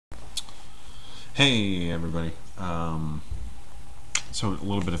Hey everybody. So a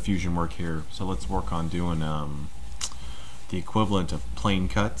little bit of fusion work here. So let's work on doing the equivalent of plane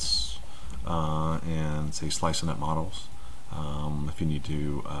cuts and say slicing up models. If you need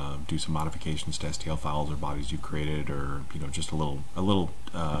to do some modifications to STL files or bodies you created, or just a little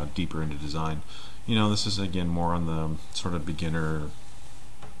deeper into design. This is again more on the sort of beginner,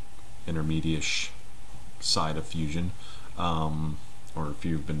 intermediate-ish side of fusion. Or if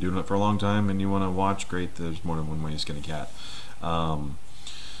you've been doing it for a long time and you want to watch, great, there's more than one way to skin a cat.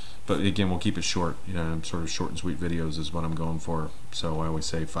 But again, we'll keep it short. Sort of short and sweet videos is what I'm going for. So I always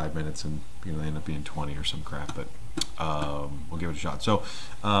say 5 minutes, and they end up being 20 or some crap. But we'll give it a shot. So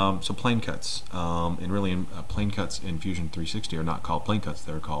plane cuts, and really, plane cuts in Fusion360 are not called plane cuts.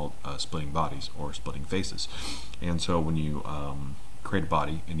 They're called splitting bodies or splitting faces. And so when you create a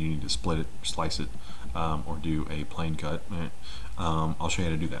body and you need to split it, slice it, or do a plane cut, I'll show you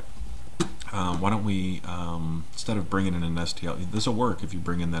how to do that. Why don't we, instead of bringing in an STL, this will work if you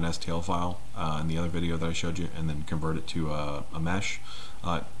bring in that STL file in the other video that I showed you and then convert it to a mesh.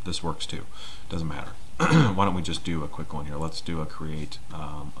 This works too. Doesn't matter. Why don't we just do a quick one here? Let's do create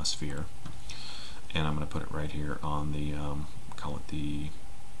a sphere, and I'm going to put it right here on the call it the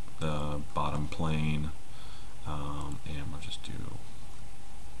bottom plane, and we'll just do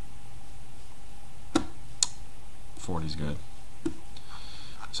 40 is good.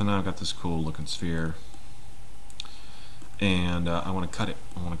 So now I've got this cool looking sphere, and I want to cut it.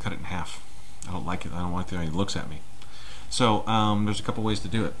 I want to cut it in half. I don't like it. I don't like the way it looks at me. So there's a couple ways to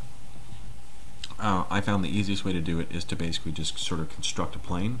do it. I found the easiest way to do it is to basically just sort of construct a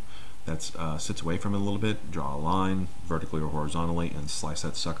plane that sits away from it a little bit, draw a line vertically or horizontally, and slice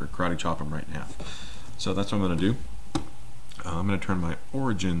that sucker, karate chop them right in half. So that's what I'm going to do. I'm going to turn my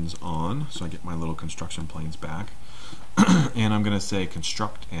origins on so I get my little construction planes back. And I'm going to say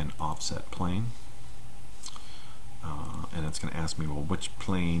construct an offset plane. And it's going to ask me, well, which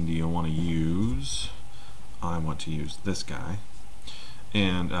plane do you want to use? I want to use this guy.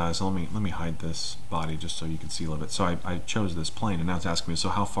 And so let me hide this body just so you can see a little bit. So I chose this plane, and now it's asking me, so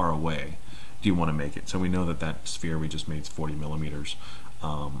how far away do you want to make it? So we know that that sphere we just made is 40 millimeters.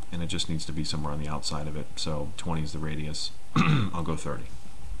 And it just needs to be somewhere on the outside of it. So 20 is the radius. I'll go 30.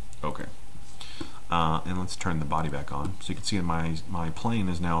 Okay. And let's turn the body back on. So you can see my plane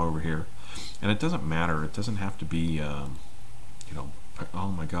is now over here. And it doesn't matter. It doesn't have to be, oh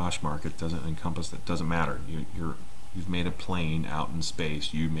my gosh, Mark, it doesn't encompass that. It doesn't matter. You've made a plane out in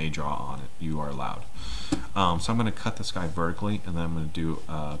space. You may draw on it. You are allowed. So I'm going to cut this guy vertically, and then I'm going to do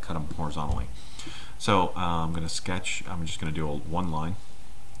cut him horizontally. So I'm going to sketch. I'm just going to do one line,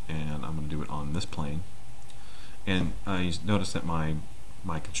 and I'm going to do it on this plane. And you notice that my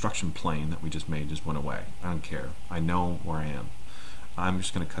construction plane that we just made just went away. I don't care. I know where I am. I'm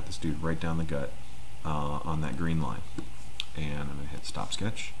just going to cut this dude right down the gut on that green line. And I'm going to hit stop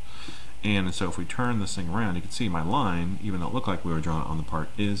sketch. And so if we turn this thing around, you can see my line, even though it looked like we were drawing it on the part,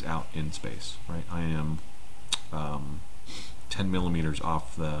 is out in space. Right? I am 10 millimeters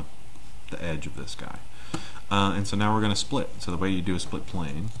off the edge of this guy. And so now we're going to split. So the way you do a split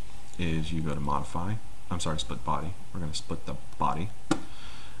plane is you go to modify. I'm sorry, split body. We're going to split the body.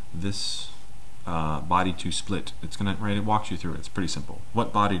 This body to split, it's going to, right, it walks you through it. It's pretty simple.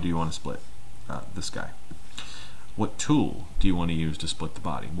 What body do you want to split? This guy. What tool do you want to use to split the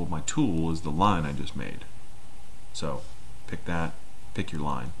body? Well, my tool is the line I just made. So pick that, pick your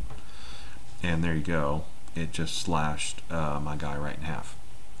line, and there you go. It just slashed my guy right in half.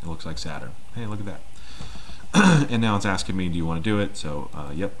 It looks like Saturn. Hey, look at that. And now it's asking me, do you want to do it? So,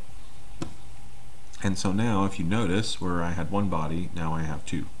 yep. And so now, if you notice, where I had one body, now I have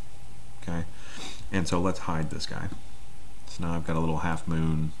two. Okay? And so let's hide this guy. So now I've got a little half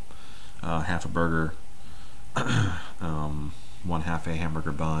moon, half a burger, one half a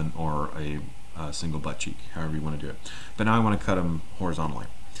hamburger bun, or a single butt cheek, however you want to do it. But now I want to cut them horizontally.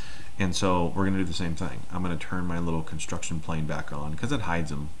 And so we're going to do the same thing. I'm going to turn my little construction plane back on because it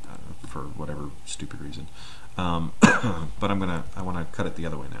hides them for whatever stupid reason. But I want to cut it the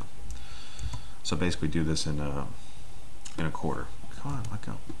other way now. So basically do this in a quarter. Come on, let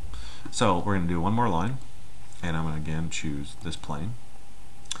go. So we're going to do one more line, and I'm going to again choose this plane.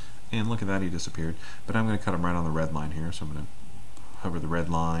 And look at that, he disappeared. But I'm going to cut him right on the red line here. So I'm going to hover the red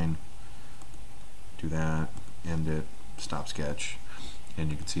line, do that, end it, stop sketch.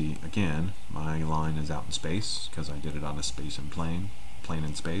 And you can see, again, my line is out in space because I did it on a space and plane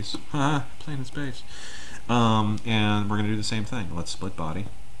in space. Plane in space. And we're going to do the same thing. Let's split body.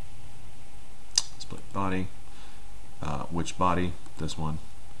 Split body. Which body? This one.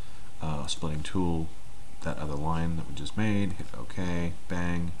 Splitting tool. That other line that we just made. Hit OK.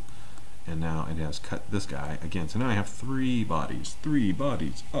 Bang. and now it has cut this guy again. So now I have three bodies.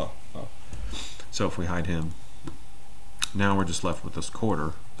 So if we hide him, now we're just left with this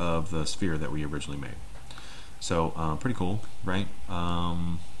quarter of the sphere that we originally made. So pretty cool, right?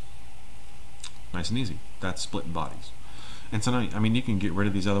 Nice and easy. That's splitting bodies. And so now, I mean, you can get rid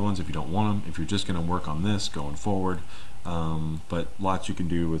of these other ones if you don't want them, if you're just going to work on this going forward. But lots you can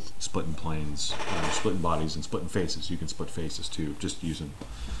do with splitting planes, splitting bodies, and splitting faces. You can split faces too, just using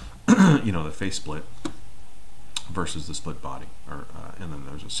the face split versus the split body, or and then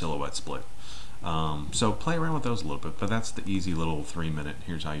there's a silhouette split. So play around with those a little bit, but that's the easy little 3-minute,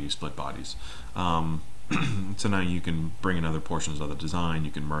 here's how you split bodies. So now you can bring in other portions of the design,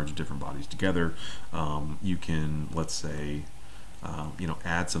 you can merge different bodies together, you can, let's say,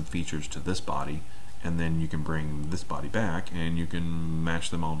 add some features to this body, and then you can bring this body back and you can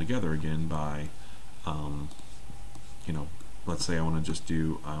match them all together again by, let's say I want to just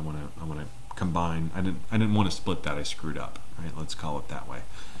do, I want to combine, I didn't want to split that, I screwed up, right? Let's call it that way.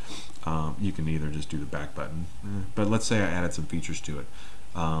 You can either just do the back button, but let's say I added some features to it.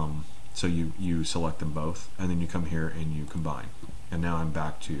 So you select them both, and then you come here and you combine. And now I'm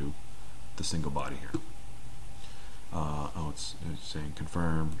back to the single body here. It's saying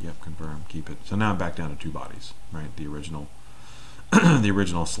confirm, yep, confirm, keep it. So now I'm back down to 2 bodies, right? The original, the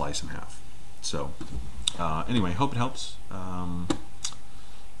original slice in half. So anyway, hope it helps.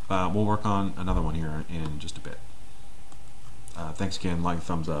 We'll work on another one here in just a bit. Thanks again, like,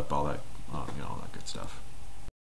 thumbs up, all that, all that good stuff.